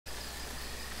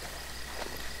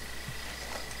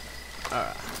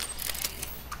Oh.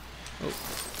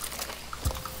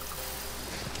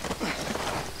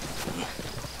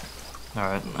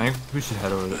 Alright, I think we should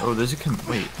head over there. Oh, there's a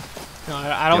wait. No,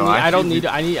 I don't need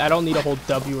to hold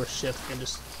W or shift and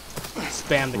just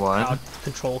spam the crowd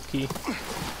control key.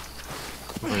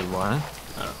 Wait, what? I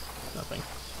don't know. Nothing.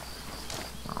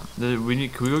 Can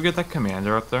we go get that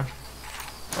commander up there?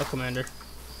 What commander?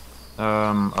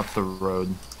 Up the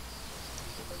road.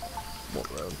 What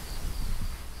road?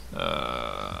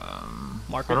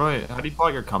 Mark how it? do you pull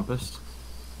out your compass?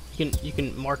 You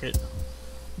can mark it.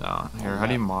 No, here, how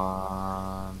do you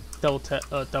mark? Double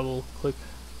click.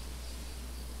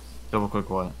 Double click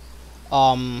what?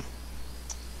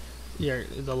 Here,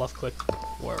 the left click,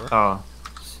 wherever. Oh,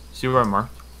 see where I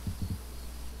marked?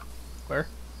 Where?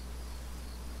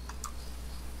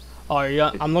 Oh,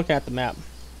 yeah, I'm looking at the map.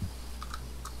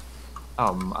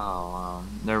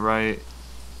 They're right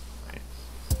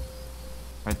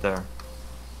there.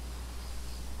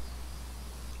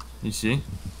 You see?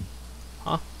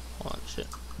 Huh? Hold on, shit.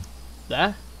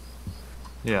 That?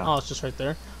 Yeah. Oh, it's just right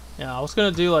there. Yeah, I was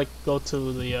gonna do like go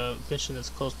to the mission that's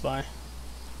close by.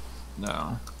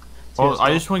 No. Well,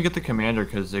 I just want to get the commander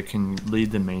because it can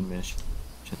lead the main mission.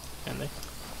 Can they?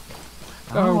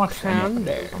 I don't watch any of on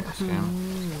this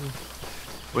game.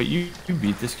 Wait, you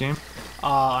beat this game?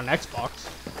 On Xbox.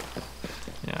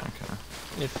 Yeah, okay.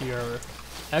 If your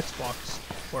Xbox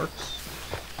works.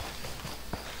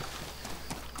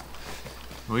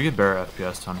 We get better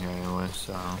FPS on here anyway,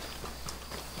 so.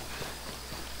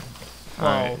 Well,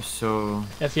 alright, so.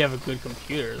 If you have a good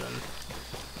computer, then.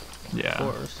 Yeah.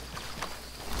 Of course.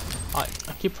 I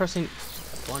keep pressing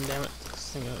one, damn it. This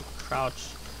thing will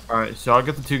crouch. Alright, so I'll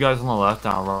get the two guys on the left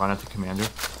and I'll run at the commander.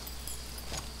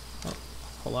 Oh,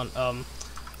 hold on,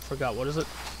 forgot, what is it?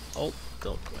 Oh,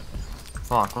 go.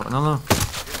 Fuck, no.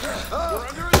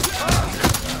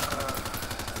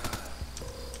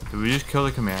 Did we just kill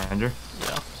the commander?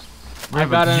 Yeah. Wait,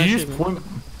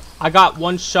 I got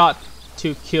one shot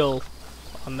to kill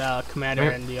on the commander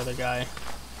and the other guy.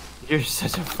 You're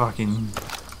such a fucking...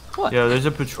 What? Yeah, there's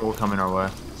a patrol coming our way.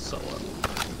 So what?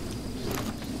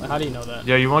 How do you know that?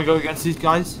 Yeah, you want to go against these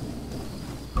guys?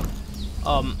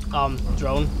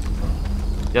 Drone?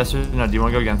 Yes or no? Do you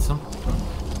want to go against them?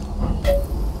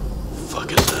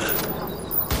 Fuck is that?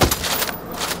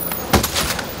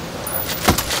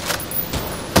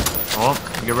 Well,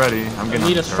 get ready. I'm I gonna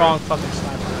need a strong fucking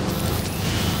sniper.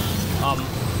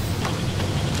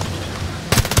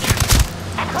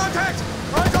 Contact!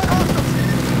 Right on hostiles!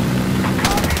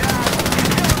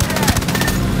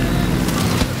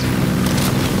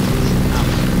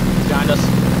 Behind us.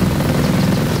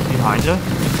 Behind you?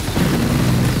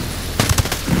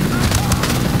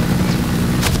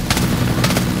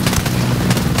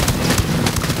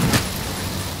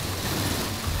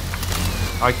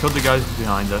 I killed the guys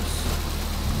behind us.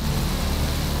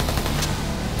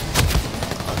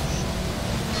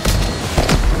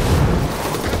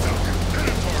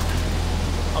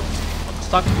 I'm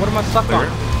stuck. What am I stuck on?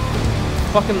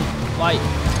 Fucking light.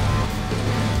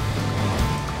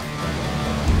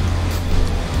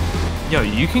 Yo,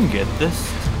 you can get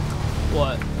this?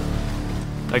 What?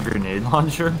 A grenade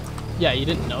launcher? Yeah, you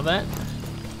didn't know that?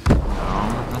 No,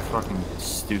 that's fucking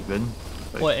stupid.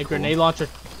 What, a grenade launcher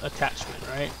attachment,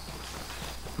 right?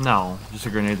 No, just a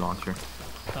grenade launcher.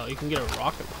 Oh, you can get a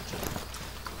rocket launcher.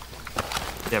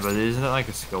 Yeah, but isn't that like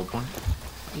a skill point?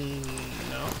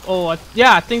 No. Oh,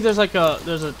 yeah, I think there's like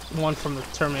there's a one from the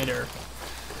Terminator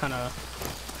kind of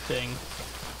thing.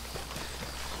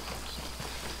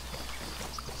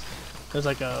 There's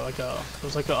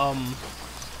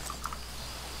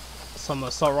some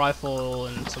assault rifle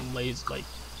and some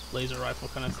laser rifle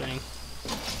kind of thing.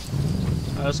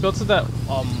 Let's go to that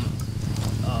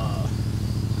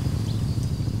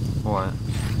What?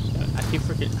 I keep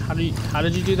forgetting. How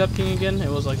did you do that ping again? It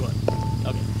was like what?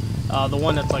 Okay. The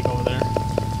one that's like over there.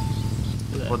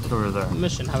 What's over there?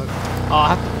 Mission.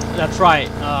 That's right.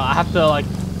 I have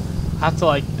to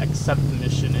accept the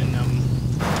mission and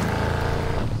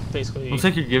basically. Looks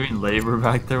like you're giving labor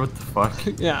back there. What the fuck?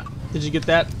 Yeah. Did you get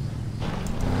that?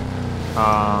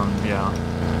 Yeah.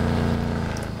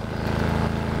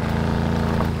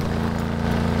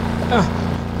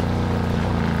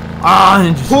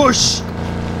 And just Push.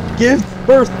 Give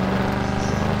birth.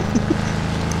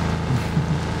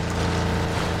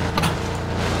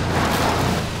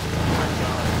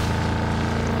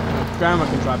 Grandma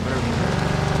can drive better than me.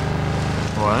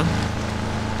 what?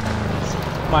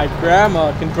 My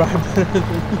grandma can drive better than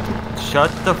me.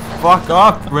 Shut the fuck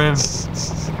up, Rim.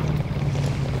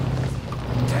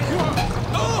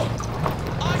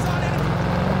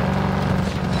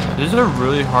 This is a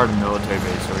really hard military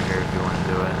base over here if you want to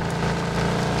do it.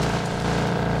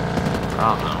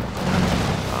 I don't know.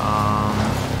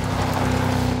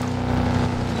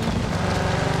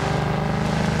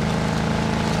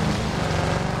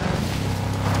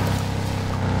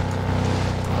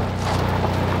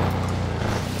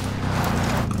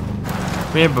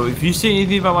 Man, but if you say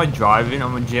anything about my driving,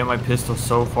 I'm gonna jam my pistol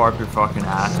so far up your fucking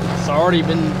ass. It's already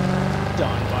been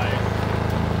done by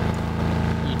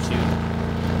YouTube.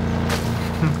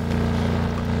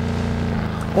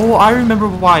 Oh, I remember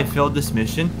why I failed this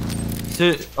mission.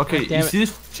 So, okay, you see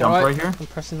this jump right here? I'm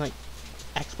pressing like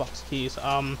Xbox keys.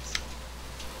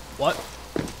 What?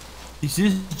 You see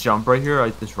this jump right here,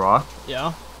 like this rock?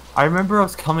 Yeah. I remember I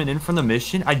was coming in from the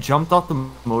mission. I jumped off the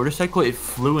motorcycle. It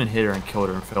flew and hit her and killed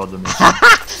her and failed the mission.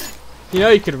 You know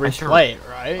you could replay it,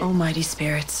 right? Oh, mighty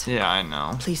spirits. Yeah, I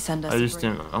know. Please send us. I just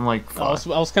didn't. I'm like, fuck.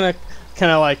 I was kind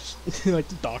of like like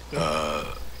the doctor.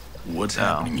 What's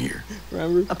happening here?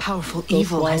 Remember? A powerful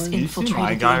evil has Do you see my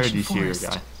infiltrated the guy or do you ancient see your forest.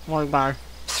 guy? One guy.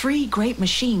 3 great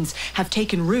machines have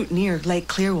taken root near Lake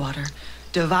Clearwater,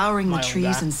 devouring My the own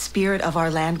trees guy. and spirit of our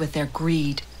land with their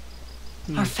greed.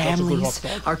 Our that's a good families,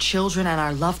 hot dog. our children, and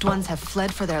our loved ones have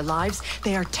fled for their lives.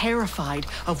 They are terrified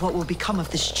of what will become of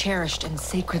this cherished and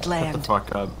sacred Shut the land.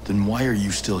 fuck up. Then why are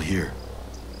you still here?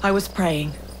 I was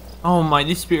praying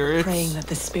Almighty spirits. that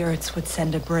the spirits would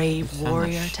send a brave Send the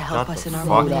warrior to help shut us the in our fuck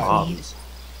moment up. of need.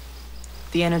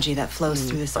 The energy that flows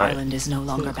through this right. island is no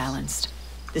longer balanced.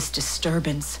 This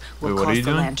disturbance will Wait, what are cause you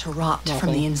the doing? land to rot from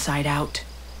Nothing. the inside out.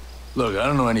 Look, I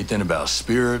don't know anything about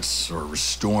spirits or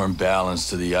restoring balance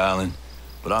to the island,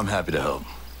 but I'm happy to help.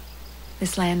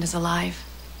 This land is alive.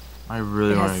 I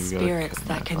really It want has to go. spirits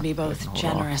that can be both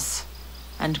generous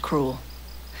and cruel.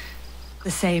 The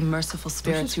same merciful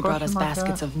spirits this who brought us question mark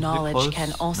baskets at? of Is it knowledge close?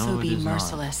 can also No, it be is not.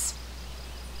 merciless.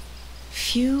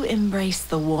 Few embrace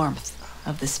the warmth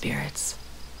of the spirits,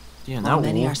 Yeah, while that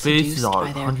many are wolf base is seduced all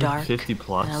by their dark 150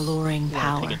 plus. and alluring You wanna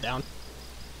power. take it down?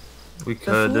 We could.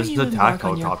 Before There's you the attack embark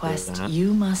on your helicopter quest, in it.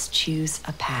 you must choose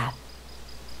a path.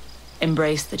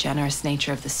 Embrace the generous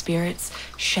nature of the spirits,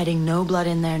 shedding no blood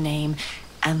in their name,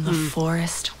 and the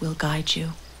forest will guide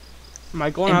you. Am I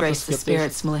going to have to Embrace the skip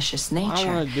spirit's malicious I don't nature,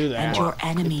 wanna do that. and your If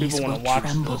enemies people will wanna watch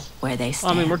tremble this. where they this? Well,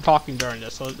 stand. I mean, we're talking during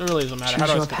this, so it really doesn't matter. How Choose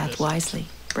do I your skip path this? wisely,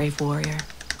 brave warrior.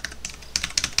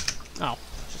 Oh,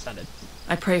 just ended.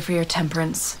 I pray for your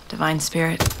temperance, divine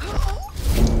spirit.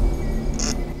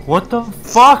 What the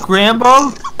fuck,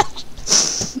 Rambo?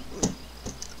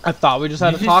 I thought we just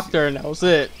had You to just- talk there and that was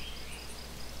it.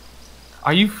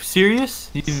 Are you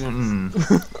serious?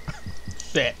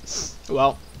 Shit.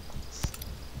 Well,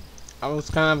 I was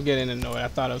kind of getting annoyed. I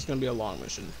thought it was going to be a long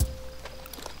mission.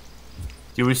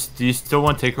 Do you still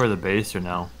want to take over the base or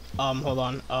no? Hold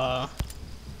on. I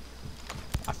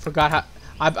forgot how.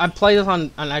 I played this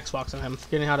on Xbox and I'm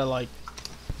forgetting how to like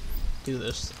do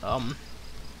this. No,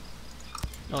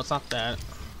 it's not that.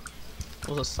 It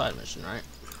was a side mission, right?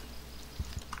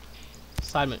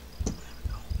 Side mission.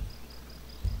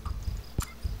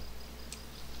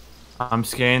 I'm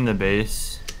scanning the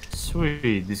base.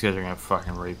 Sweet, these guys are gonna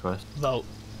fucking rape us. Vote.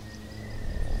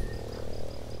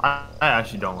 I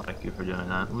actually don't like you for doing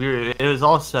that. It was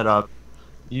all set up.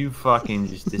 You fucking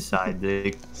just decide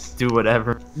to do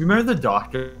whatever. You remember the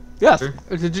doctor? Yes.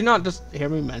 Did you not just hear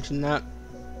me mention that?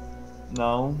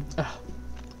 No. Ugh.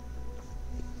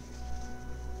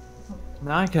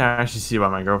 Now I can actually see why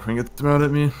my girlfriend gets mad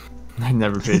at me. I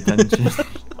never paid attention.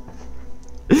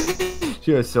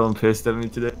 She was so pissed at me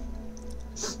today.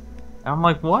 I'm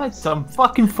like, what? I'm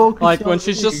fucking focused. Like on when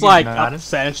she's you just get like mad.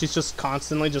 upset and she's just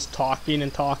constantly just talking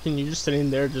and talking, you're just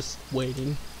sitting there just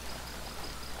waiting.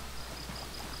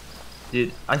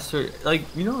 Dude, I swear, like,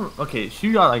 you know, okay,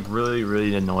 she got like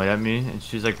really annoyed at me, and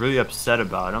she's like really upset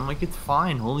about it. I'm like, it's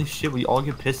fine. Holy shit, we all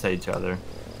get pissed at each other.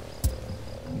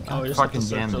 Oh, we just have to fucking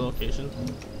search damn the it. location.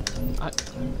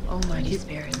 Almighty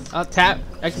spirits. Tap.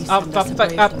 Please send us a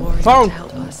brave warrior Phone. to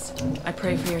help us. I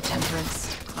pray for your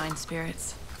temperance, divine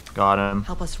spirits. Got him.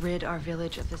 Help us rid our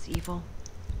village of this evil.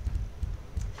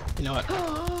 You know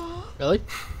what? Really?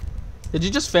 Did you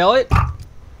just fail it?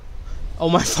 Oh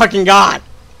my fucking god!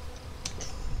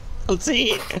 Let's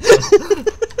see.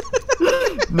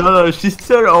 No, she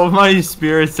said, "Oh my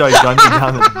spirits," so I gunned her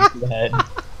down the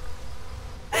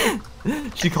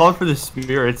head. She called for the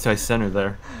spirits, so I sent her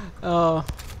there. Uh,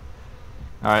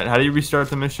 Alright, how do you restart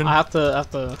the mission? I have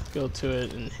to go to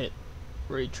it and hit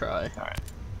retry. Alright.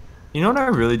 You know what I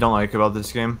really don't like about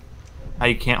this game? How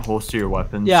you can't holster your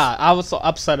weapons. Yeah, I was so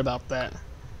upset about that.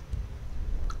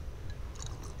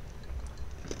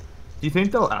 Do you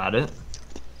think they'll add it?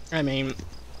 I mean,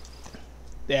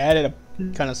 they added a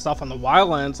kind of stuff on the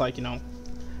Wildlands, like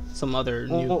some other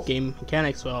new game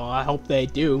mechanics. Well, I hope they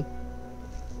do.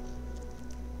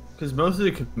 Because most of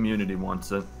the community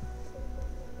wants it.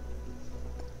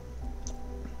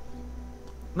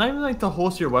 Not even like to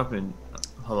holster your weapon.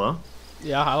 Hello?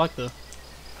 Yeah, I like the.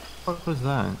 What was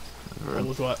that? What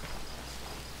was what?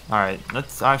 Alright,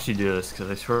 let's actually do this, because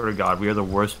I swear to God, we are the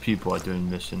worst people at doing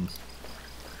missions.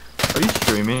 Are you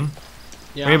streaming?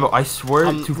 Yeah. Rainbow, I swear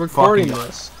I'm to recording fucking...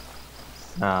 this.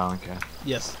 Oh, okay.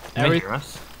 Yes. Can they hear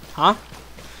us? Huh?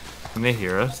 Can they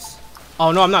hear us?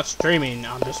 Oh no, I'm not streaming.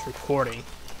 I'm just recording.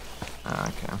 Oh,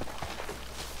 okay.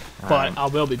 But I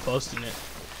will be posting it.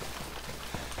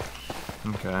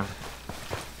 Okay.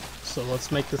 So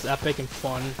let's make this epic and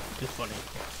fun and funny.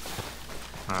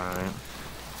 Alright.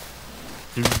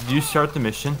 Did you start the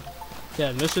mission?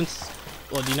 Yeah, missions.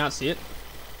 Well, do you not see it?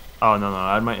 Oh, no,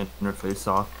 I had my interface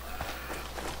off.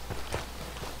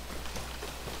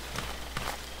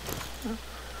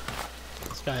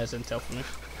 This guy has intel for me.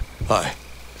 Hi.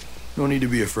 No need to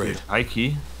be afraid. High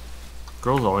key.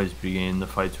 Girls always begin the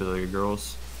fights with other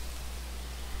girls.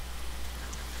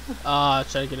 Try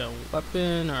to get a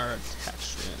weapon or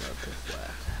attachment or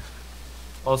bivouac.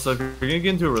 Also, if you're gonna get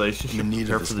into a relationship, I'm in need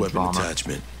prepare of this for the weapon drama.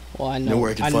 attachment. Well, I know. Know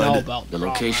where I can I find know it? about The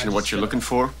drama, location I of what just you're gotta- looking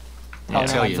for? Yeah, I'll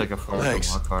tell it's you. like a photo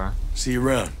Thanks. car. See you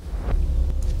around.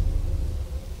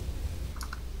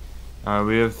 Alright,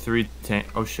 we have 3 tank.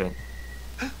 Oh shit.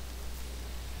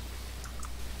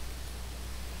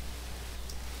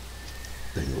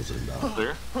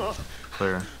 Clear?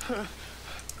 Clear.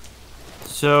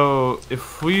 So,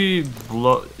 if we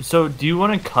blow... So, do you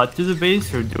want to cut to the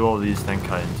base, or do all these then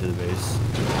cut into the base?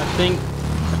 I think.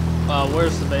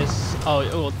 Where's the base? Oh,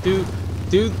 well,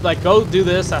 like go do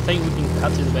this. I think we can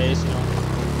cut through the base,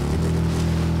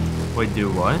 Wait, do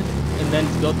what? and then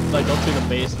go through the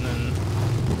base, and then.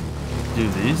 Do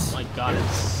these? Oh my God,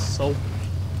 it's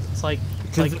like.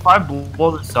 Because if I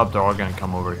blow this up, they're all gonna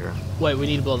come over here. Wait, we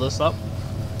need to blow this up.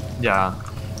 Yeah.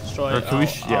 Destroy Or it. can we...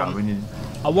 Oh, yeah, we need...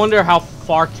 I wonder how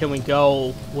far can we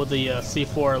go with the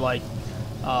C4 like.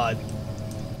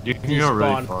 You can go really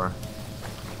Despawn. far.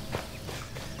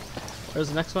 Where's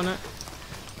the next one at?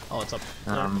 Oh, it's up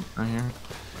there. Right here.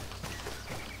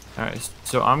 Alright,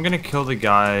 so I'm gonna kill the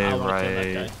guy I wanna kill that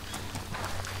right... guy.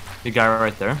 The guy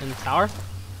right there? In the tower?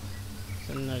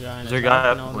 And the guy in Is the there a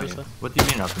tower? guy No, up? Wait, there's a- what do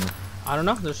you mean up in the... I don't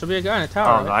know. There should be a guy in the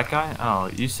tower. Oh, right? that guy? Oh,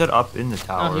 you said up in the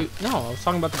tower. No, I was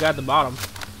talking about the guy at the bottom.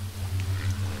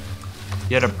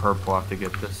 He had a purple. I have to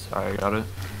get this. Alright, I got it.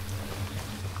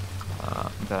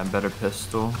 Better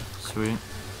pistol. Sweet.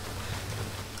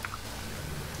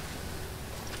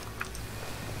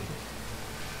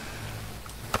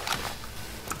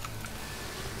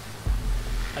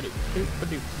 I do.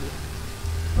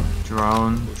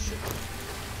 Drone. Oh shit.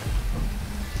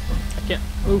 I can't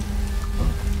move.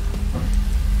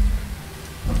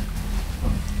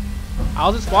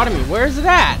 How's it spotting me? Where is it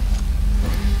at?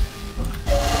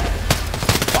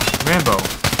 Rambo.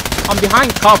 I'm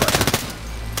behind cover.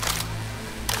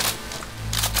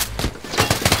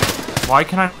 Why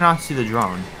can I not see the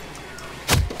drone?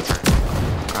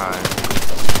 Alright.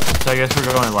 So I guess we're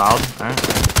going loud. Alright.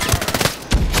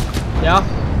 Yeah.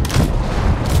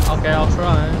 Okay, I'll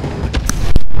try.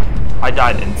 I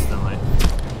died instantly.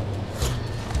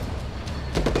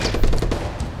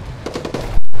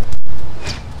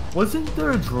 Wasn't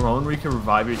there a drone where you can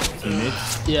revive your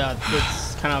teammates? Yeah,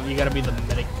 it's kind of, you gotta be the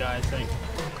medic guy, I think.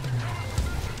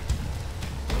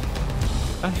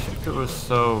 That shit was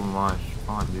so much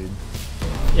fun, dude.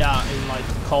 Yeah, and like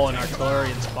calling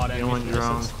artillery and spot enemies. Healing from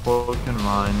drone, distance. cloak and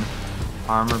mine,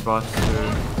 armor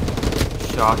buster,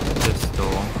 shock pistol.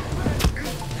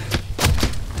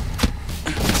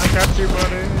 I got you,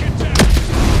 buddy.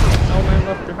 No man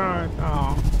left behind.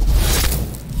 Oh.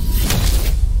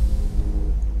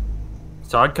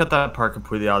 So I'd cut that part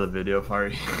completely out of the video if I were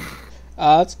you.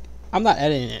 I'm not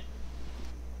editing it.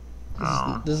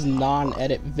 Oh. This is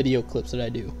non-edit video clips that I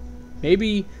do.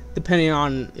 Maybe depending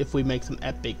on if we make some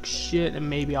epic shit, and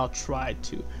maybe I'll try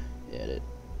to edit.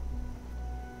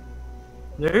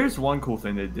 There's one cool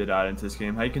thing they did add into this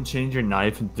game. How you can change your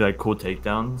knife and do like cool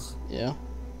takedowns. Yeah.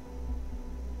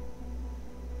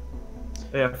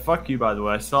 Yeah, fuck you, by the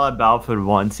way. I saw a Battlefield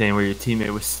 1 saying where your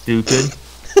teammate was stupid.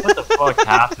 What the fuck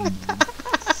happened, dude?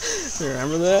 You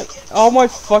remember that? Oh my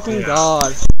fucking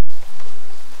god.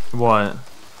 What?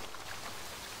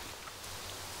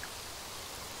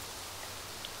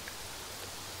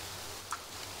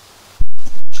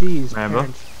 Jeez, Rambo?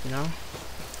 parents, you know?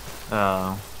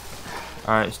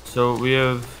 Alright, so we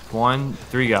have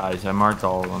 3 guys. I marked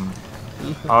all of them.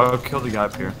 I'll kill the guy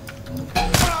up here.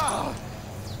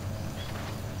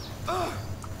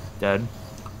 Dead.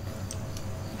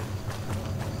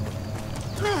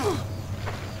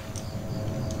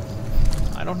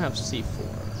 I don't have C4.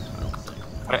 I don't think.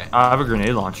 I have a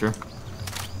grenade launcher.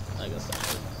 I guess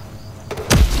that's it.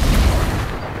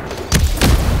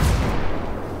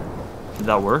 Did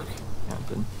that work? Yeah, it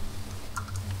did.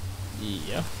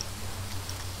 Yeah.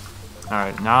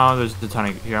 Alright, now there's the ton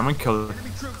of... Here, I'm gonna kill it.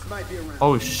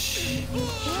 Oh, shh.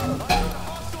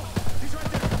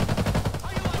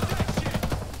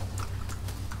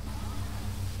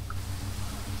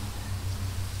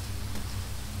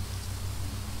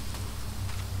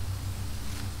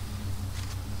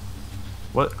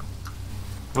 What?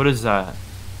 What is that?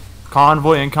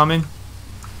 Convoy incoming?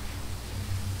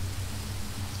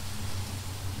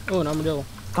 Oh, an armadillo.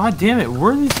 God damn it,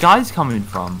 where are these guys coming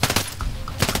from?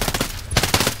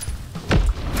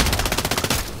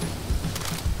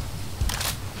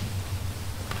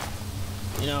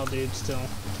 You know, dude, still.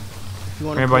 If you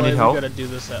want to Anybody play, need we help? gotta do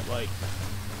this at, like,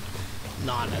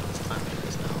 not at this time it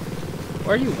is now.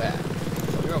 Where are you at?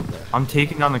 Oh, you're over there. I'm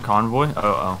taking down the convoy?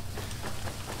 Oh.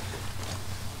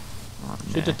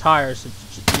 Shoot the tires, it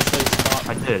usually stop.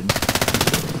 I did.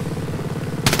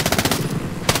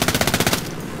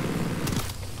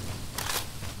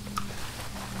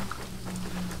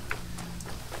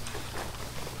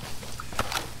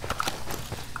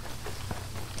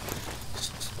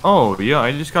 Oh, yeah,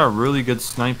 I just got a really good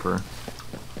sniper.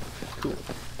 Cool.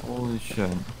 Holy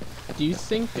shit. Do you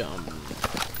think,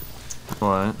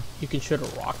 What? you can shoot a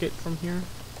rocket from here?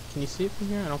 Can you see it from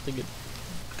here? I don't think it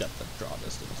got the draw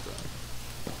distance though.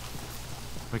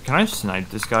 Wait, can I snipe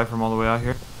this guy from all the way out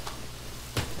here?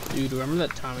 Dude, remember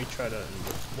that time we tried to,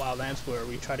 Wildlands, where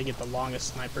we tried to get the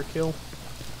longest sniper kill?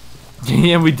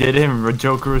 Yeah, we did it, and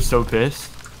Joker was so pissed.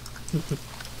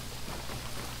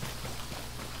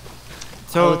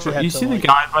 So, you see the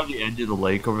guy by the end of the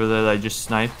lake over there that I just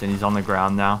sniped, and he's on the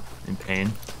ground now, in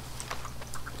pain?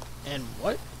 And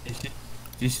what? Do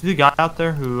you see the guy out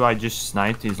there who I just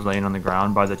sniped? He's laying on the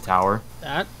ground by the tower.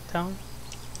 That town?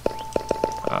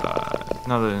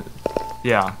 No,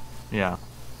 yeah. Yeah.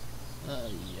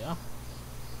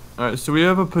 Alright, so we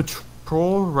have a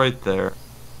patrol right there.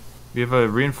 We have a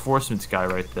reinforcements guy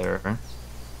right there.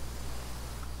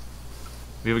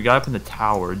 We have a guy up in the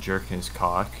tower jerking his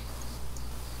cock.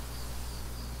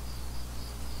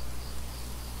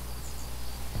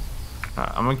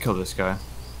 Alright, I'm gonna kill this guy.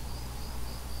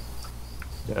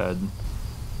 Dead.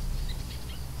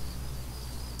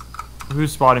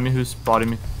 Who's spotting me? Who's spotting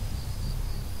me?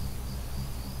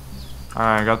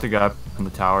 Alright, I got the guy up in the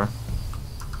tower.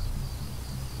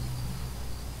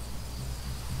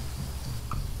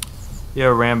 Yeah,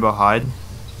 Rambo, hide.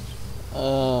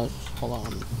 Hold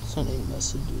on. Sending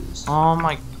messages. Oh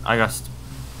my,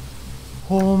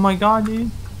 oh my god, dude.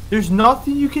 There's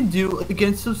nothing you can do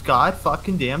against those god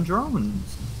fucking damn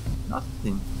drones.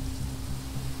 Nothing.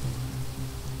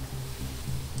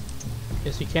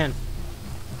 Yes, you can.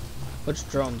 Which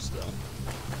drones, though?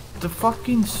 The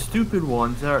fucking stupid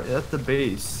ones that are at the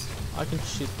base. I can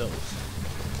shoot those.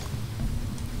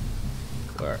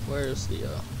 Where is the,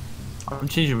 I'm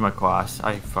changing my class.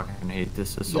 I fucking hate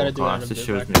this gotta assault do it out class. of It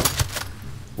shows me. bivouac.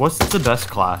 What's the best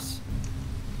class?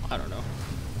 I don't know.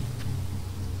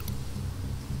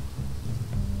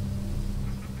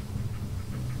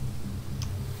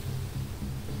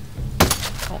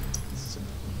 Oh, shit.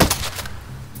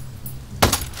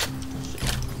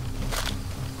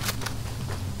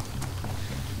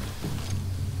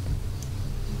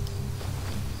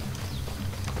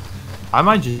 I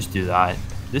might just do that.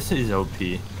 This is OP.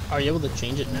 Are you able to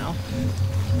change it now?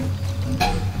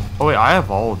 Oh wait, I have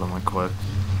all of them equipped.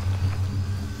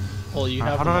 Well, you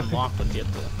How have do them I pick- unlocked, but you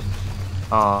have to...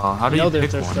 How do you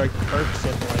there's pick one? like perks,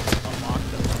 you have to like unlock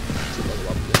them to level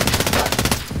up.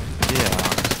 Yeah.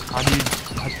 How do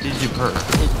you do perk?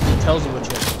 It tells you what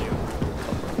you have to do.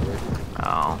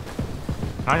 Oh.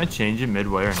 Can I change it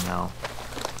midway or no?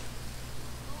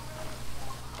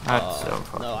 That's so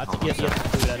fucking No, I think you have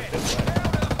to do that a bit way.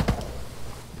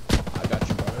 I got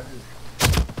you, brother.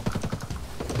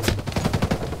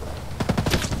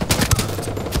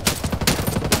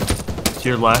 To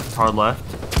your left, hard left.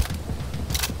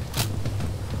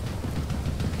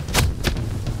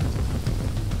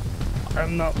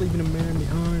 I'm not leaving a man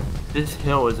behind. This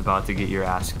hill is about to get your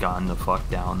ass gone the fuck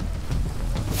down.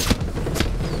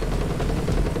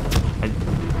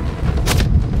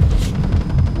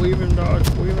 Weave and dodge,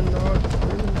 weave and dodge,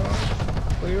 weave and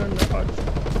dodge, weave and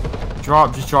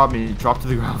dodge. Just drop me. Drop to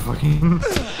the ground, fucking.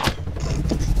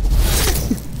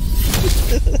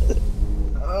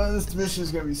 This mission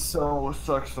is gonna be so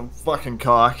suck some fucking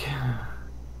cock.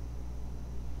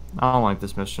 I don't like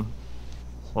this mission.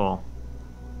 Well,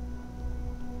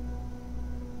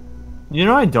 you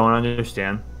know, I don't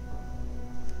understand.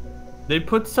 They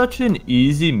put such an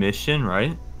easy mission,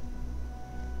 right?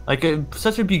 Like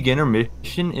such a beginner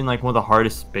mission in like one of the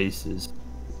hardest spaces.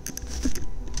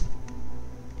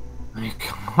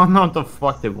 Like, I don't know what the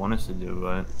fuck they want us to do,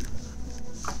 but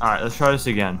alright, let's try this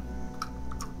again.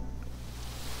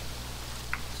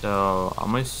 So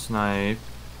I'm gonna snipe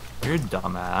your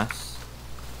dumbass.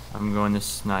 I'm going to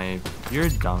snipe your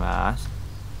dumbass.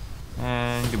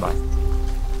 And goodbye.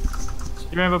 See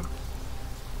you, Rainbow.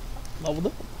 Leveled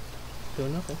up.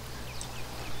 Doing nothing.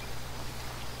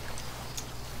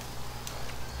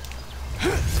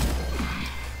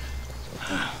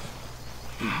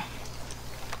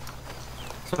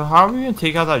 So how are we gonna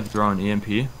take out that drone, EMP?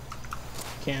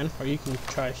 Or you can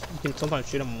try. You can sometimes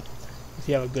shoot them if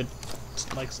you have a good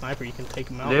like sniper. You can take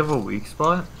them out. Do they have a weak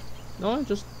spot? No,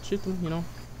 just shoot them. You know.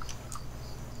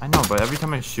 I know, but every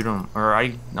time I shoot them, or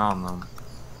I don't know.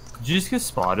 Did you just get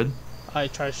spotted? I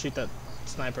tried to shoot that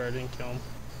sniper. I didn't kill him.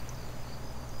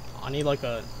 I need like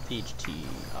a DHTI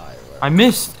or whatever. I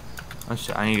missed. Oh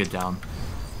shit! I need to get down.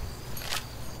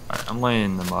 Alright, I'm laying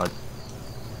in the mud.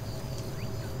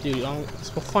 Dude, let's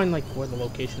go find like where the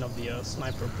location of the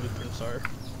sniper blueprints are.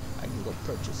 I can go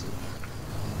purchase it.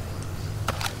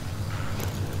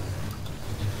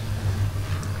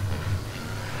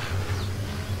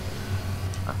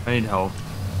 I need help.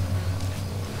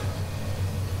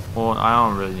 Well, I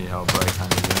don't really need help, but I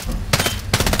kind of do.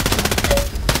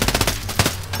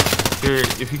 Here,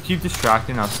 if you keep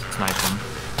distracting, I'll snipe him.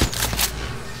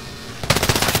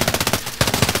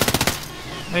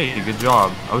 Hey, good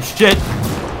job. Oh shit!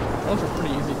 Those are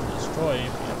pretty easy to destroy.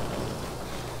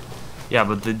 Yeah,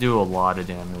 but they do a lot of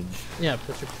damage. Yeah,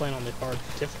 because you're playing on the hard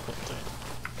difficulty.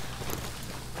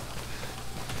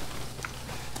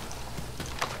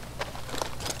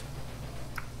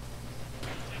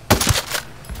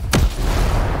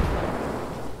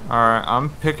 Alright, I'm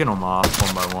picking them off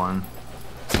one by one.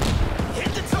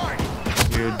 Hit the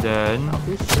target. You're dead.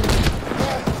 Who's shooting?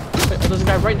 Wait, there's a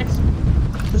guy right next to me.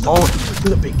 There's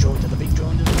the big drone, there's the big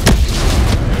drone, there's the big drone.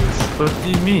 What do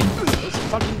you mean? There's a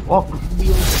fucking What?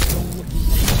 wheel.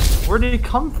 Where did it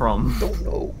come from? Don't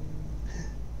know.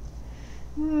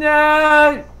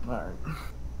 No! Alright.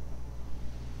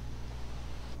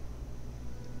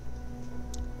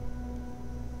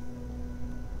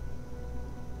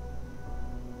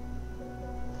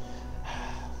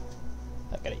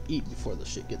 I gotta eat before the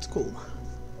shit gets cold.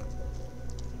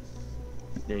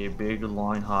 A big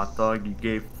line hot dog, you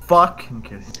gay fuck. I'm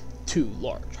kidding. 2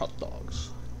 large hot dogs.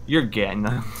 You're getting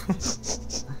them.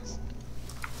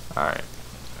 Alright.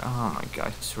 Oh my god,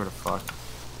 I swear to fuck.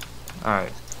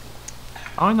 Alright.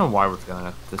 I don't know why we're failing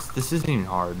at this. This isn't even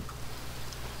hard.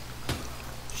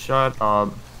 Shut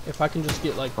up. If I can just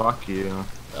get like, Fuck you.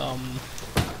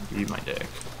 Eat my dick.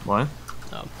 What?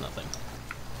 no, nothing.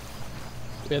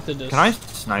 We have to just... Can I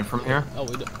snipe from here? Oh,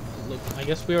 we don't. Look, I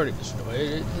guess we already destroyed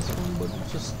it, this one, but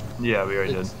it's just... Yeah, we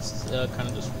already did. It's kind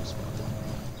of just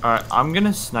respawned. Alright, I'm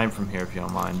gonna snipe from here if you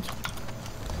don't mind.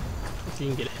 If you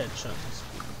can get headshots, it's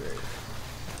great.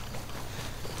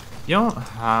 You don't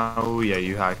have... Oh yeah,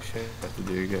 you actually have to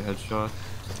do get headshot.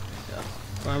 Yeah.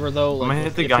 Remember though, like, I'm gonna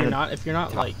hit the guy if you're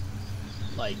not like,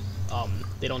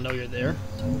 they don't know you're there.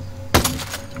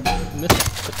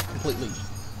 Miss it completely.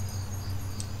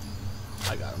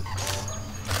 I got him.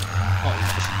 Oh,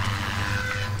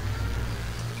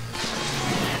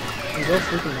 in those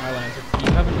freaking Wildlands, if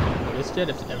you haven't noticed yet,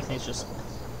 if everything's just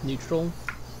neutral,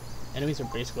 enemies are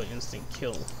basically instant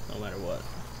kill, no matter what.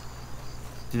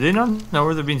 Do they not know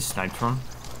where they're being sniped from?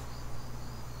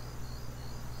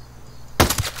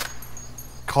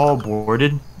 Call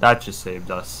aborted? That just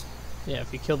saved us. Yeah,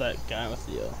 if you kill that guy with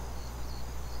the,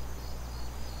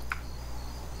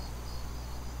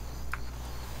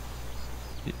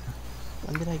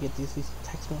 When did I get these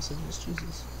text messages?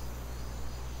 Jesus.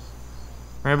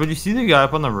 Alright, but you see the guy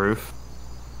up on the roof?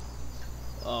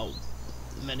 Oh,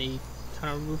 many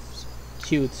kind of roofs.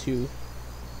 Q2.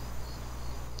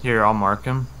 Here, I'll mark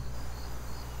him.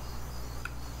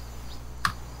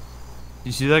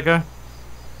 You see that guy?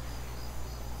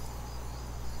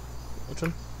 Which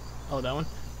one? Oh, that one?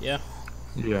 Yeah.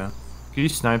 Yeah. Can you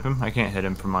snipe him? I can't hit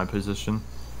him from my position.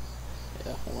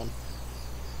 Yeah, hold on.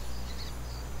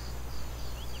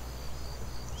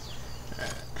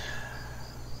 Alright.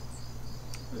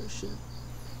 Oh shit.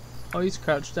 Oh, he's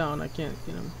crouched down. I can't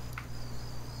get him.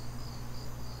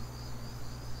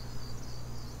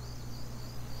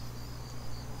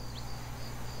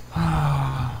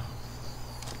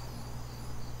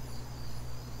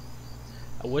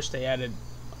 I wish they added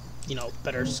you know,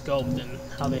 better scope than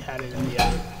how they had it in the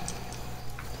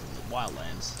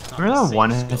Wildlands. Not Remember the that same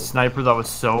one scope. sniper that was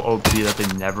so OP that they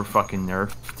never fucking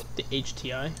nerfed? The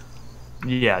HTI.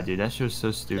 Yeah, dude, that shit was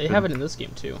so stupid. They have it in this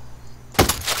game too.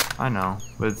 I know,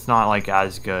 but it's not like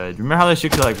as good. Remember how that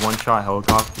shit could like one-shot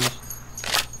helicopters?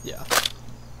 Yeah.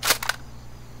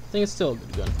 I think it's still a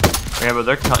good gun. Yeah, but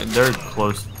they're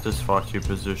close as fuck to your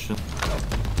position.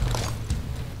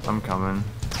 I'm coming.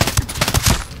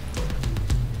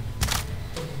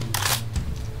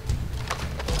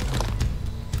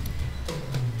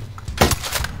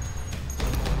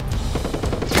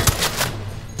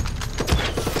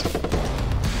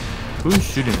 Who's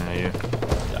shooting at you?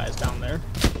 Guys down there.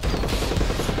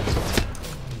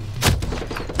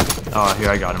 Oh, here,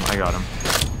 I got him.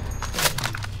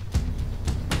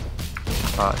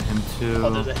 Got him too. Oh,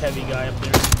 there's a heavy guy up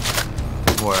there.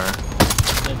 Where?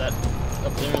 Yeah, that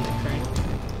up there in the crane.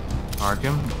 Mark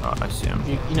him? Oh, I see him.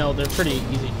 You know, they're pretty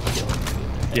easy to kill.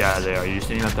 Yeah, they are. You're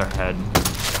sitting at their head.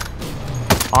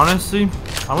 Honestly,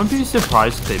 I wouldn't be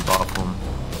surprised if they buff him.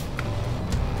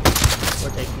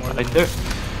 Or take more than Like,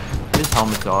 his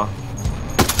helmet's off.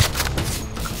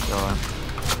 So,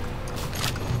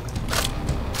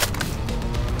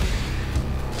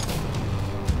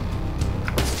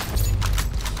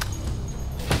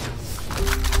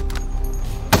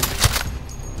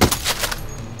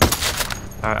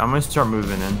 alright, I'm gonna start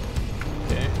moving in.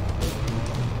 Okay.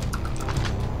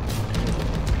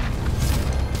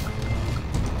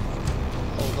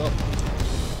 Hold up.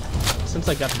 Since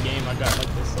I got the game, I got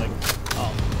like this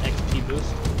XP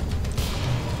boost.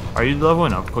 Are you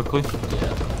leveling up quickly? Yeah.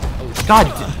 Oh, God,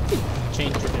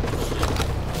 changed your difficulty.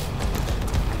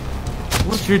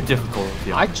 what's your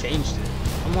difficulty? I changed it.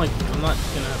 I'm not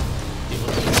gonna deal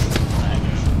with this.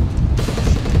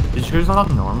 Is yours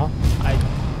not normal?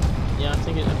 Yeah, I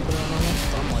think I put it on normal,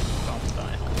 so I'm like about to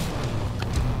die.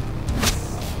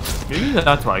 Maybe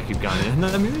that's why I keep going. And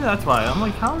then maybe that's why I'm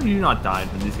like, how are you not dying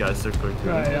from these guys so quickly?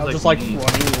 Right, It's I'm just like me. running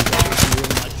with you on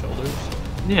my shoulders.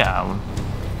 Yeah,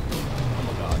 Oh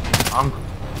my god. I'm.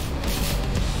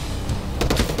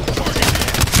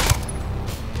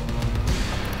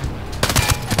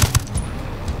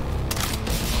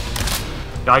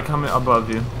 Guy coming above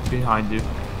you, behind you.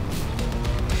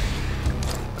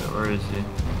 Where is he?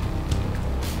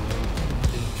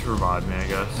 He just revived me, I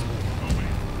guess.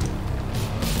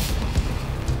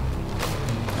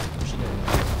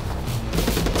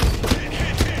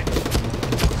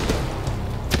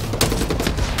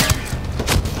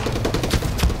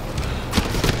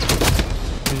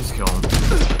 Just kill him.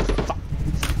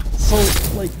 So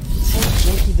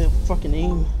janky the fucking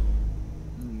aim.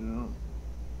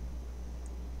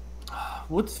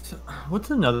 What's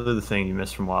another thing you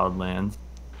miss from Wildlands?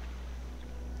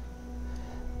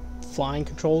 Flying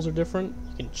controls are different.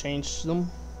 You can change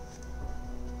them.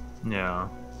 Yeah.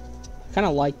 I kind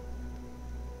of like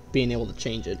being able to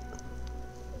change it.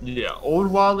 Yeah, old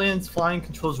Wildlands flying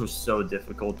controls were so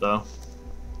difficult though.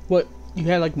 But you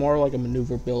had like more like a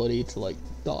maneuverability to like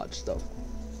dodge stuff.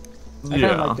 I kind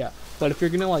of like that. But if you're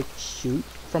gonna like shoot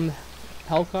from the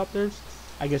helicopters,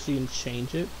 I guess you can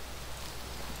change it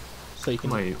so you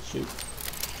can shoot.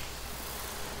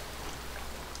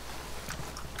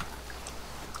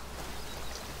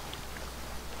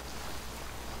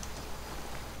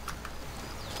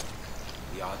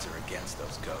 The odds are against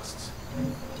those ghosts.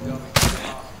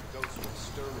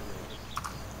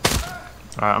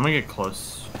 Alright, I'm gonna get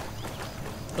close.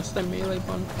 What's the melee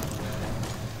button?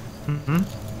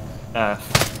 F.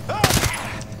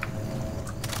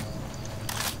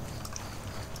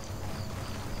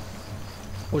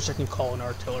 Wish I can call in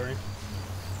artillery.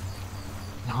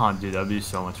 Oh, dude, that'd be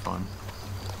so much fun.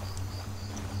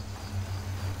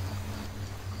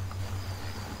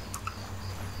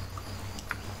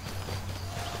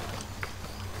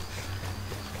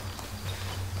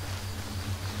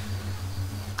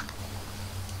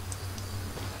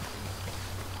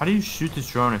 How do you shoot this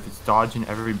drone if it's dodging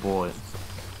every bullet?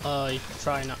 You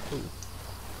try not. Ooh.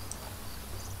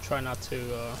 Try not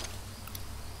to.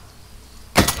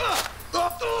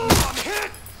 I'm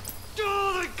hit!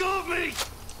 Oh, they got me!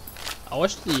 I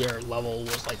wish the level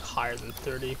was like higher than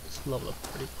 30. It's leveled up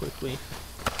pretty quickly.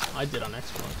 I did on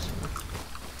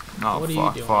Xbox. No, What are you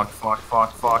fuck, doing? fuck.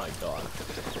 Oh my god.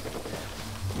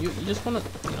 You just wanna,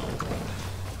 you know.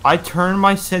 I turned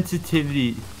my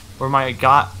sensitivity, or I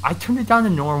turned it down to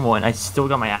normal, and I still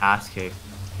got my ass kicked.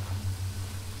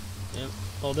 Yeah.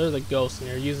 Well, they're the ghosts, and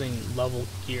they're using level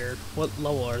gear. What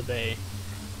level are they?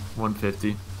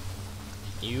 150.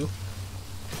 You?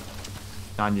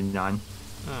 99.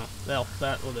 Oh, well,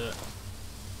 that will do it.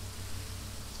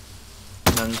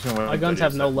 I'm just gonna wait My guns 30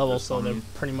 have no seconds level, for so they're some-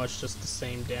 pretty much just the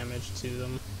same damage to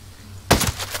them.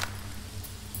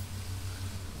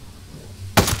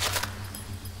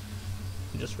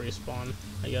 You just respawn,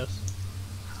 I guess.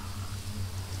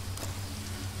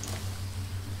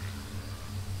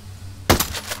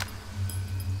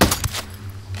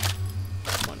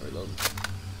 Come on, reload.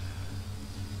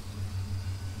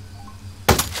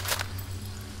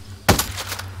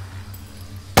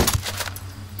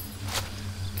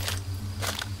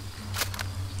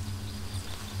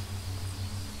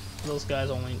 Those guys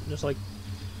only just like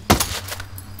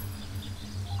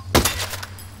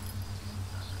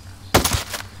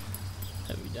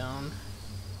heavy down.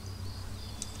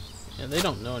 Yeah, they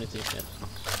don't know anything yet.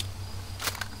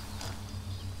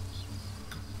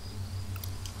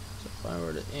 So if I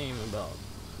were to aim about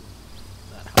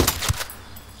that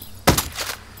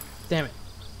high. Damn it.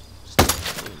 Just aim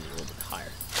a little bit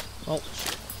higher. Oh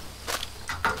shit.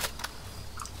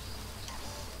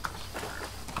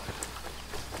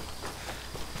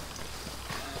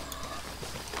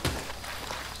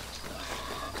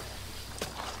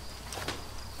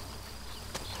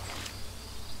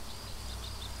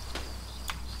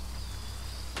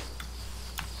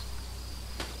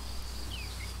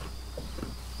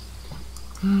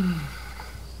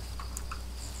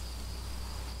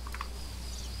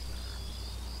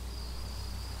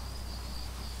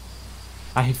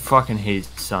 I fucking hate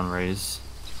sun rays.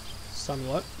 Sun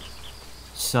what?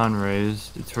 Sun rays.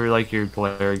 It's where like your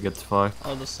glare gets fucked.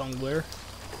 Oh, the sun glare.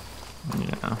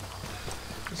 Yeah.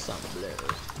 The sun glare.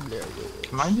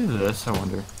 Can I do this? I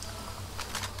wonder.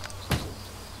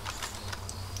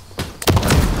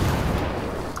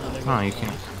 Oh, you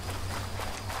can't.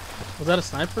 Was that a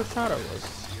sniper shot or was?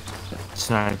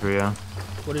 Sniper, yeah.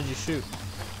 What did you shoot?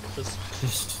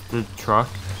 Just the truck.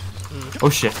 Oh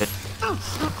shit.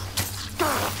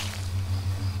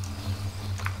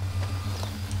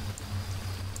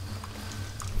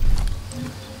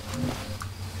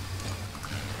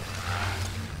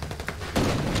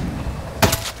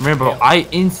 Remember, I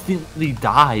instantly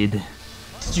died.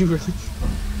 Did you really?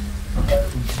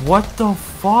 What the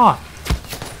fuck?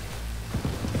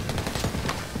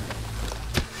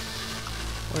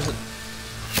 Where's it?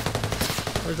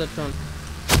 Where's that drone?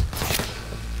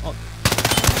 Oh.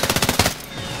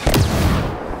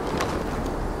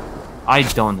 I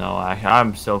don't know.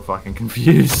 I'm so fucking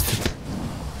confused.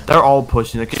 They're all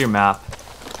pushing. Look at your map.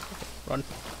 Run.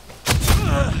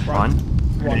 Run.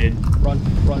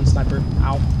 Run, sniper.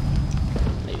 Ow.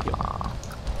 There you go.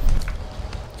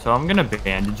 So I'm gonna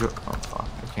bandage. Oh fuck,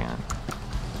 I can't.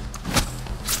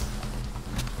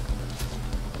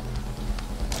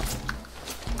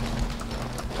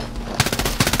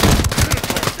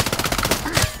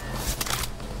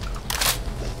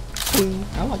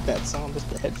 I like that sound, just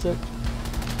the headset.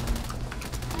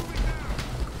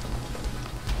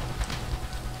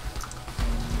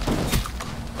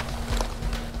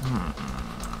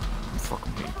 I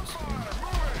fucking hate this game.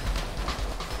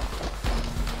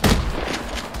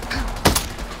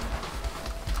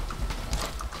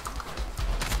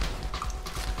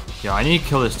 Yeah, I need to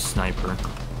kill this sniper.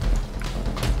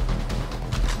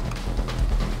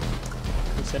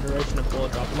 Consideration of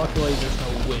bullet drop. Luckily, there's no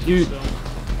wind. Dude. So.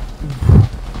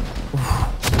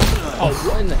 Oh,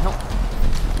 what in the hell?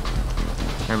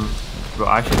 Bro,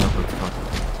 I should know what's coming.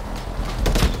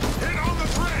 Hit on the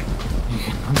thread!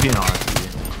 I'm being honest with you.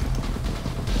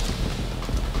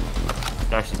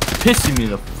 It's actually pissing me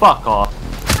the fuck off.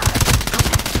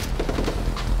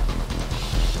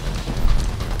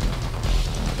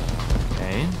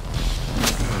 Okay.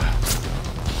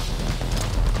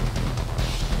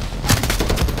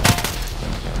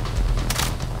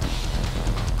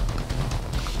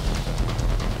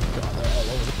 God, they're all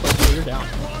over the place. Oh, you're down.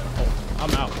 Oh,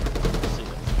 I'm out. See ya.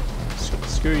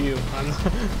 Screw you. I'm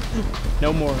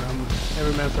no more. I'm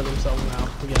every man for themselves now.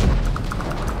 Again.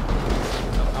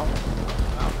 Ow.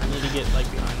 I need to get like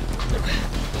behind.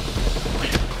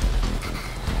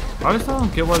 I just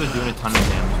don't get why they're doing a ton of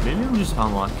damage. Maybe I'm just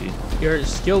unlucky. Your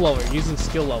skill level. You're using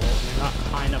skill level. You're not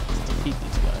high enough to defeat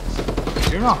these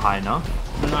guys. You're not high enough.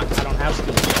 I'm not. I don't have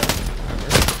skill level. Remember?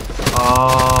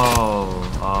 Oh.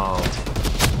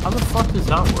 How the fuck does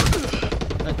that work?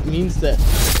 That means that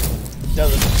it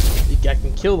doesn't. I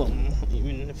can kill them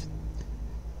even if.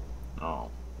 Oh.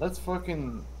 That's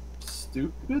fucking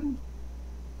stupid.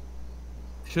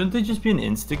 Shouldn't they just be an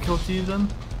insta-kill to you then?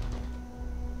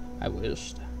 I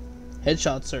wished.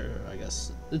 Headshots are, I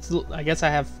guess. I guess I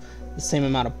have the same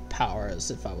amount of power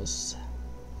as if I was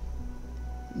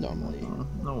normally.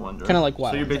 No wonder. Kind of like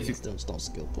Wild so you're Lance, basically... there's no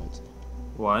skill points.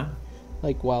 What?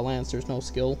 Like Wild Lance, there's no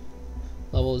skill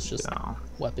level. It's just No.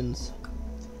 weapons.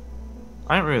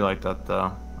 I didn't really like that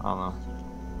though. I don't know.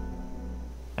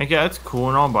 Like, yeah, it's cool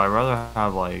and all, but I'd rather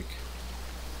have like.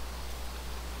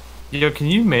 Yo, can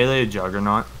you melee a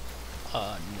Juggernaut?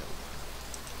 No.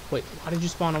 Wait, why did you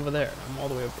spawn over there? I'm all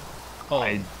the way over. Oh.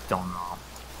 I don't know.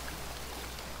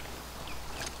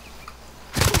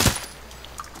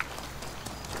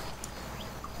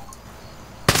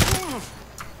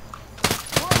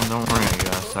 Well, don't worry, I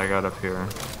guess. I got up here.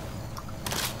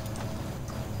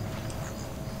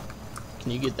 Can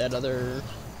you get that other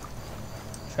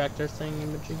tractor thing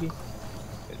in Majiggy?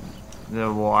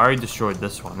 Yeah, well, I already destroyed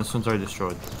this one. This one's already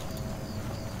destroyed.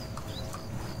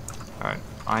 Alright,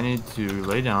 I need to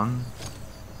lay down.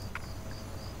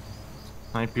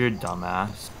 Snipe your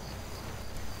dumbass.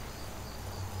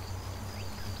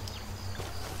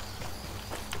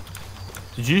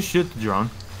 Did you shoot the drone?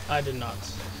 I did not.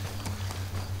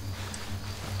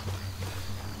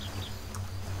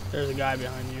 There's a guy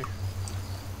behind you.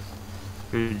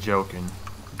 You're joking.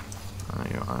 Oh,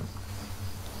 you aren't.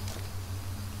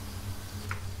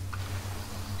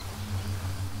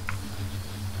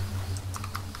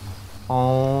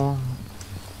 Oh.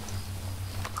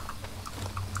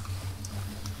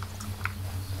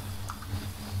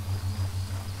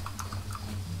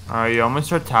 Alright, yo, I'm gonna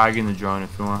start tagging the drone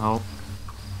if you want help.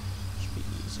 Should be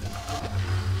easy.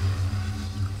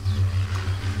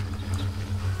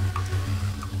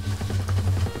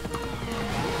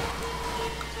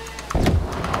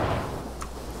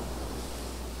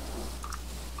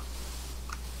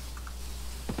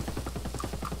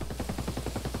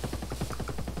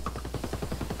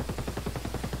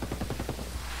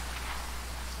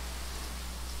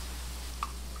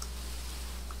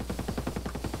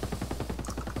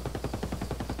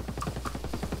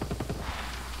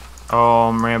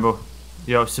 Rambo.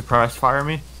 Yo, surprise fire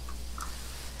me.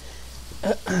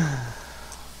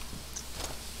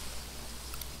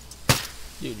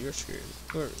 Dude, you're screwed.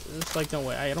 There's like no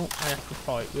way. I have to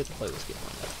probably we have to play this game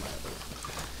on that.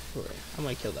 Right. I'm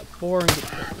gonna kill that boar and get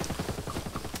killed.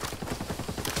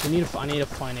 I need to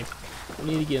find a. We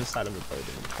need to get inside of the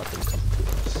building and let them come to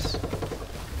us.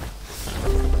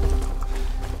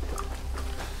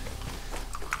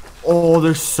 Oh,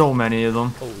 there's so many of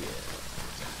them. Oh yeah.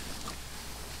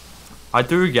 I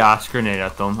threw a gas grenade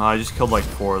at them. I just killed like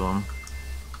 4 of them.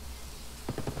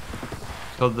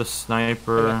 Killed the I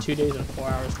sniper. got 2 days and 4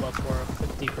 hours left for a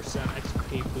 50%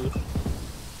 XP boost.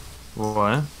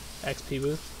 What? XP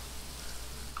boost.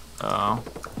 Oh.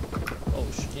 Oh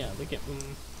shit! Yeah, they get.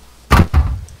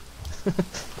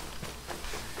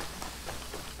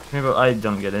 Maybe I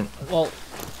don't get it. Well,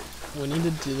 we need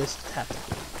to do this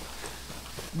tactically.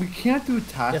 We can't do it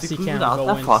tactically can. without Go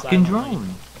that inside fucking the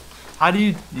drone. How do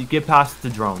you get past the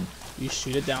drone? You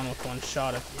shoot it down with one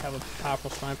shot if you have a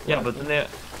powerful sniper. Yeah, rifle. but then they.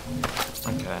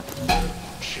 Okay.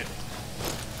 Shit.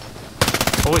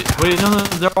 Oh wait, no,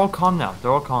 they're all calm now. They're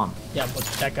all calm. Yeah, but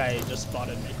that guy just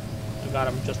spotted me. I got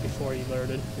him just before he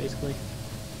alerted, basically.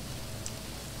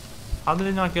 How did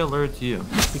they not get alerted to you?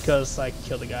 Because I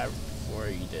killed the guy before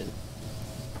he did.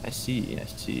 I see. I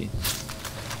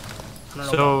don't know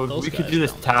So about those we could guys do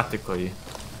this down there. tactically.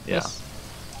 Yeah. Yes.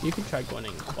 You can try going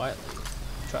in quietly.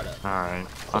 Try to. Alright,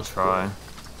 I'll try.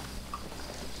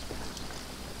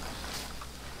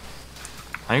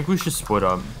 I think we should split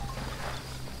up.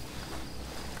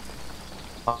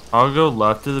 I'll go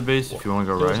left of the base if you want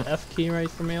to go There's right. F key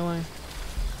right for melee.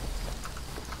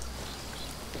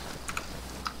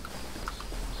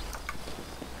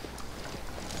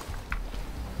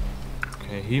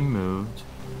 Okay, he moved.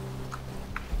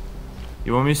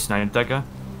 You want me to snipe that guy?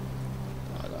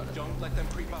 I got it. Don't let them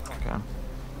creep up on you. Okay.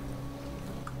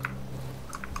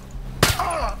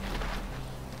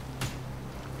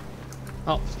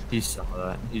 Oh, He saw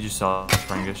that. He just saw a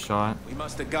friend get shot. We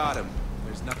must have got him.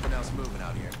 There's nothing else moving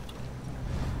out here.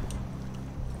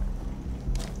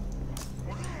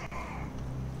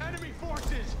 Enemy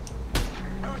forces!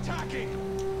 They're attacking!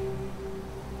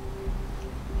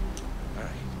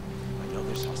 Alright. I know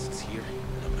there's hostiles here,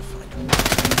 and I'm gonna find them.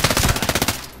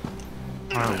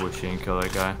 I wish he didn't kill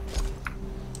that guy.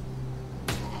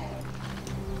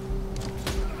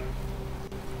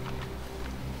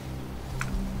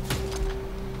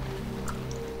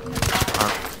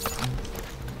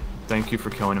 Thank you for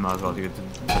killing him. I was about to get to.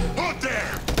 Hold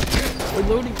there!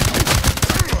 reloading.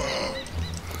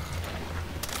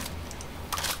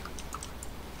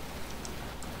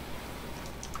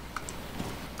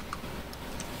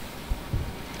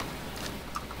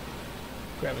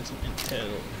 Grabbing some intel.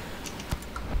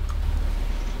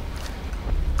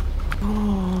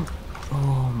 Oh,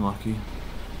 I'm lucky.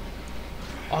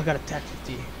 Oh, I got a TAC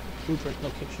 50 blueprint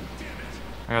location.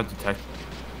 I got detected.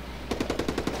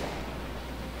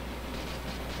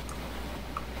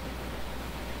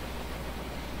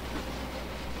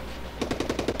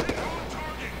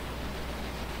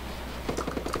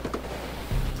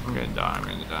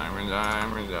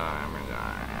 gonna die.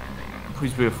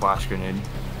 Please be a flash grenade.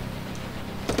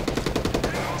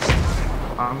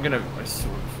 I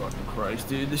swear to fucking Christ,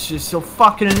 dude. This shit's so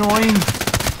fucking annoying.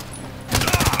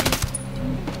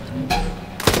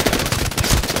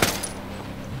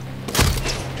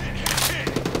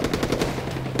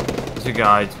 There's a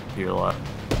guy to your left.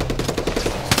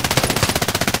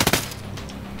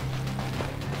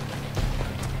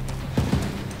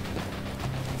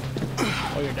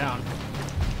 Oh, you're down.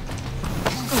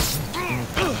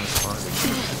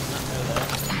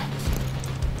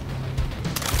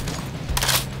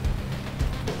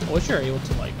 I wish you were able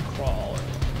to like crawl or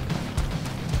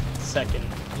second,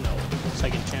 you know,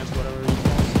 second chance, whatever it is.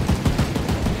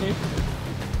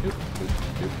 Oop,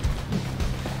 oop, oop.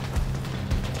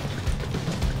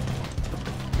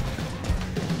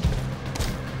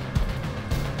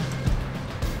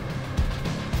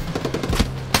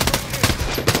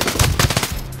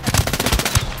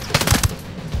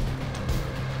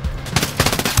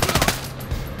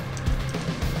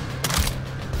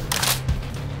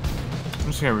 I'm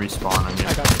just gonna respawn on you.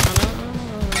 I got you.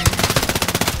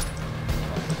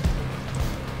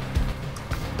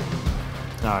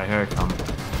 Alright, here I come.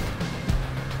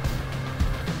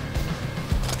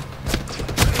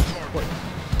 Wait.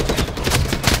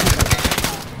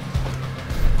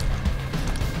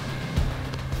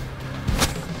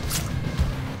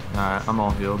 Alright, I'm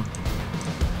all healed.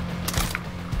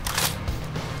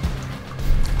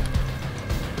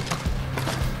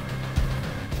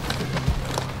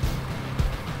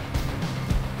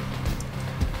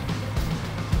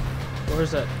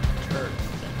 Where's that turret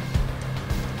thing?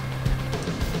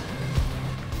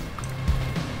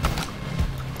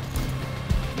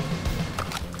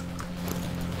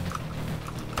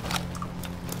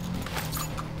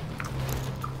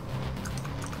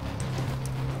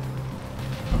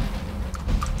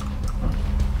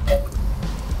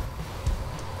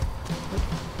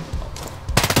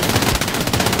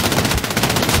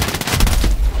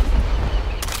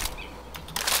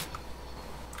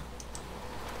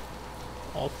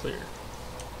 All clear.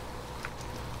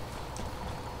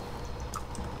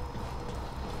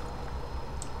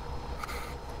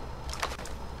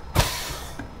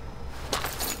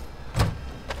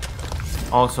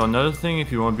 Also, another thing, if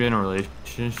you want to be in a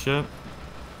relationship,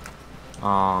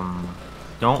 don't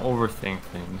overthink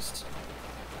things.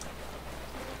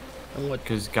 And what?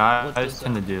 Because What guys does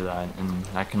tend that- to do that, and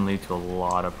that can lead to a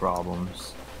lot of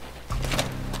problems.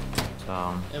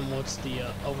 So, And what's the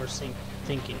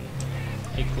thinking?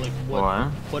 Like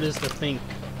what is the think?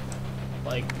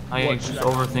 Like I what just should I-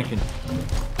 overthinking,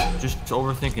 just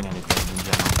overthinking anything in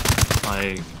general.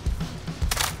 Like,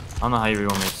 I don't know how you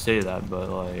want me to say that, but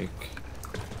like,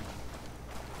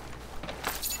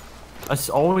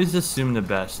 always assume the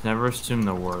best, never assume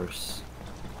the worst.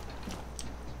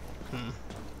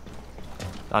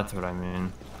 That's what I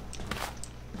mean.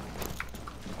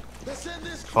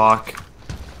 Fuck.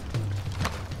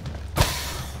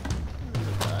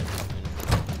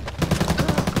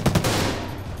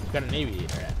 Got an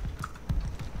aviator at.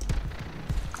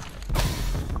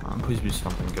 Please be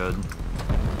something good.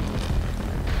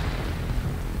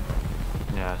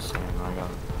 Yeah, same. I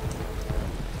got it.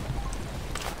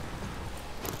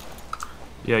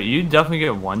 Yeah, you definitely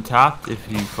get one tapped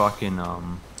if you fucking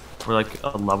were like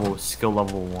a skill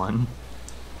level 1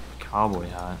 cowboy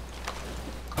hat.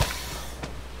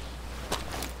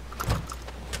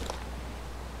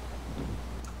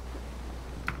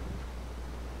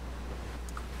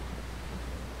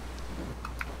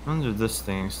 I wonder if this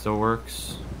thing still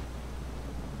works.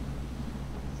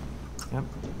 Yep.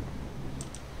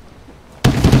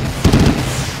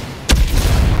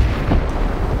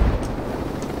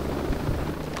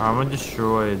 I'm gonna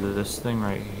destroy this thing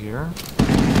right here.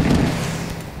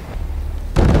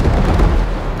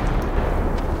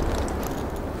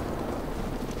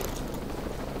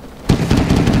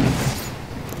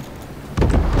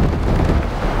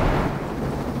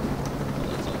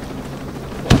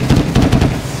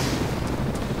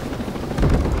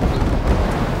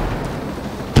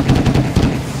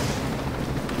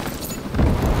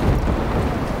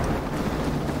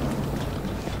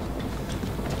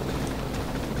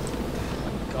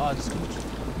 God, so much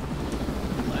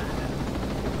lag.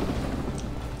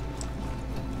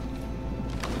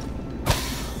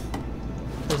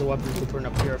 There's a weapon blueprint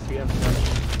up here if you have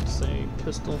that. Say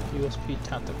pistol, USP,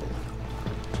 tactical.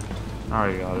 I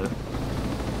already got it.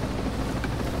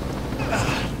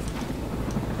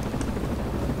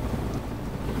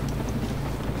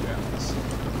 Yeah, let's see.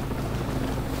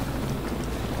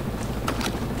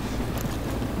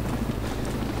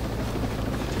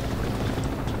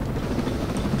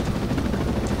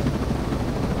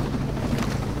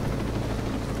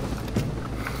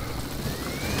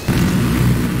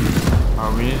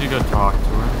 we need to go talk to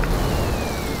her.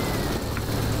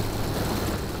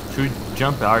 Should we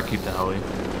jump out or keep the heli?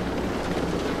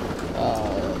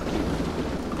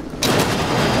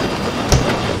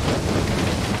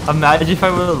 Imagine if I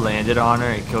would have landed on her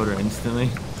and killed her instantly.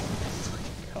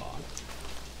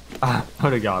 I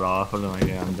would have got off. I would have been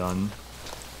like, yeah, I'm done.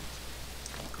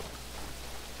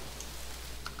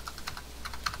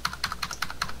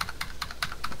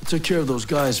 I took care of those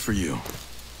guys for you.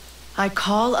 I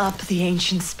call up the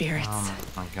ancient spirits. Oh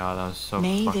my god, that was so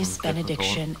May fucking this difficult.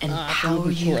 benediction empower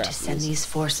you to send these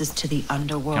forces to the Can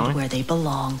underworld we? where they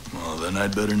belong. Well, then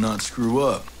I'd better not screw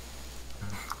up.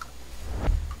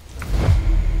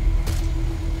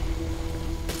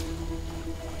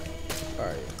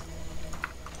 Alright.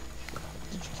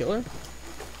 Did you kill her?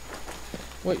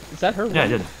 Wait, is that her? Yeah, I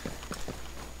did.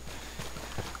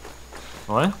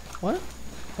 What? What?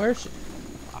 Where is she?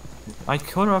 I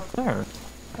killed her up there.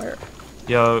 Where?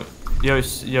 Yo,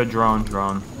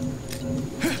 drone.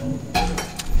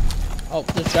 Oh,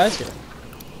 this guy's here.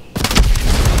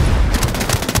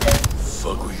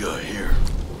 Fuck we got here?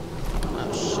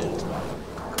 Oh shit.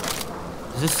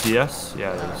 Is this CS?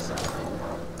 Yeah, it is.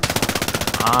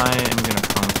 I am gonna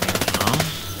come with the drone.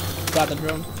 Got the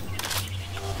drone.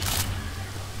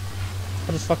 I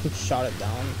just fucking shot it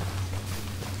down.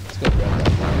 Let's go grab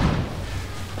that drone.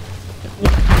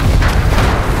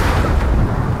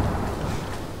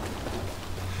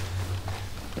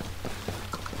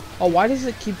 Oh, why does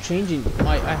it keep changing?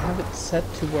 I have it set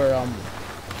to where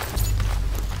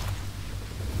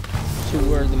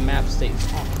the map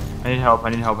stays on. I need help. I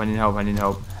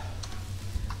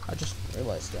just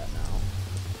realized that now.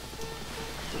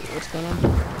 What's going on?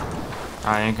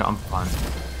 I'm fine.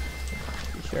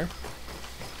 You sure?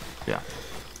 Yeah.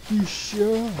 You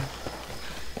sure?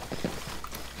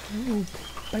 Oh,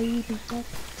 baby,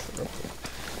 that's triple.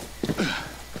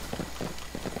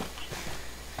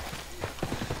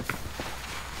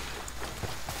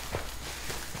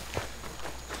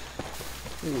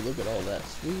 Ooh, look at all that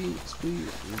sweet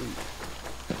loot.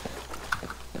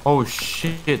 Oh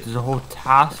shit, there's a whole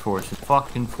task force in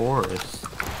fucking forest. I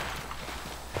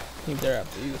think they're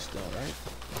after you still, right?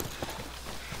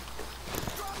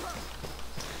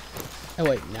 Oh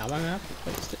wait, now my map?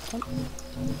 Wait, something?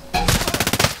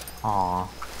 Aw.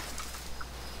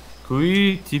 Can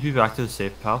we TP back to the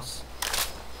safe house?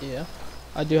 Yeah.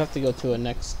 I do have to go to a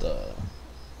next, to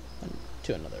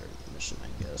another mission, I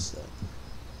guess.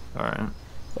 Alright.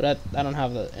 But I don't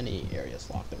have any areas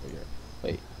locked over here.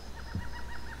 Wait.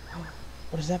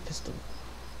 What is that pistol?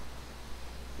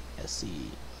 SCISHDG.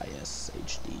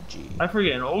 I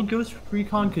forget, in old Ghost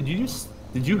Recon, did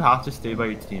you have to stay by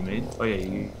your teammates? Oh yeah,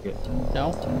 you get...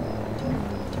 No.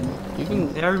 You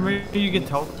can... Yeah, I remember you get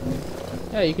help.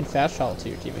 Yeah, you can fast travel to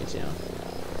your teammates, you know.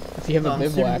 If you have a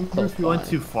bivouac close If you went by.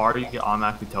 too far, you get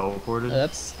automatically teleported.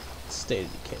 That's State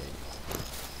of Decay.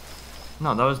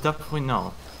 No, that was definitely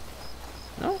no.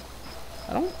 No?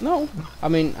 I don't know. I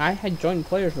mean, I had joined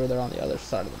players where they're on the other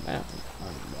side of the map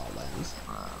on Wildlands.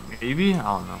 Maybe? I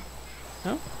don't know.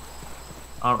 No?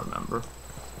 I don't remember.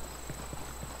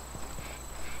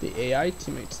 The AI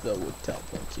teammates, though, would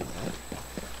teleport you, know?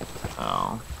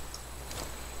 Oh.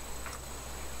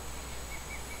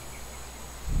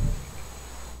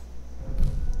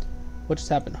 What just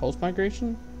happened? Host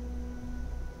migration?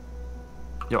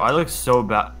 Yo, I look so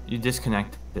bad. You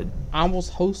disconnected. I was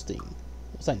hosting.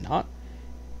 Was I not?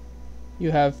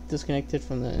 You have disconnected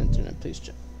from the internet. Please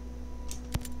check.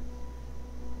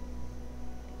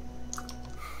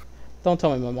 Don't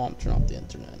tell me my mom turned off the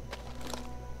internet.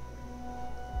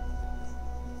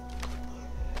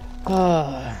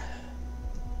 I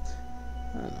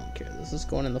don't care. This is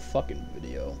going in the fucking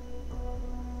video.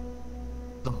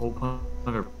 The whole point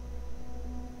of it.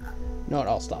 You know what?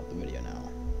 I'll stop the video now.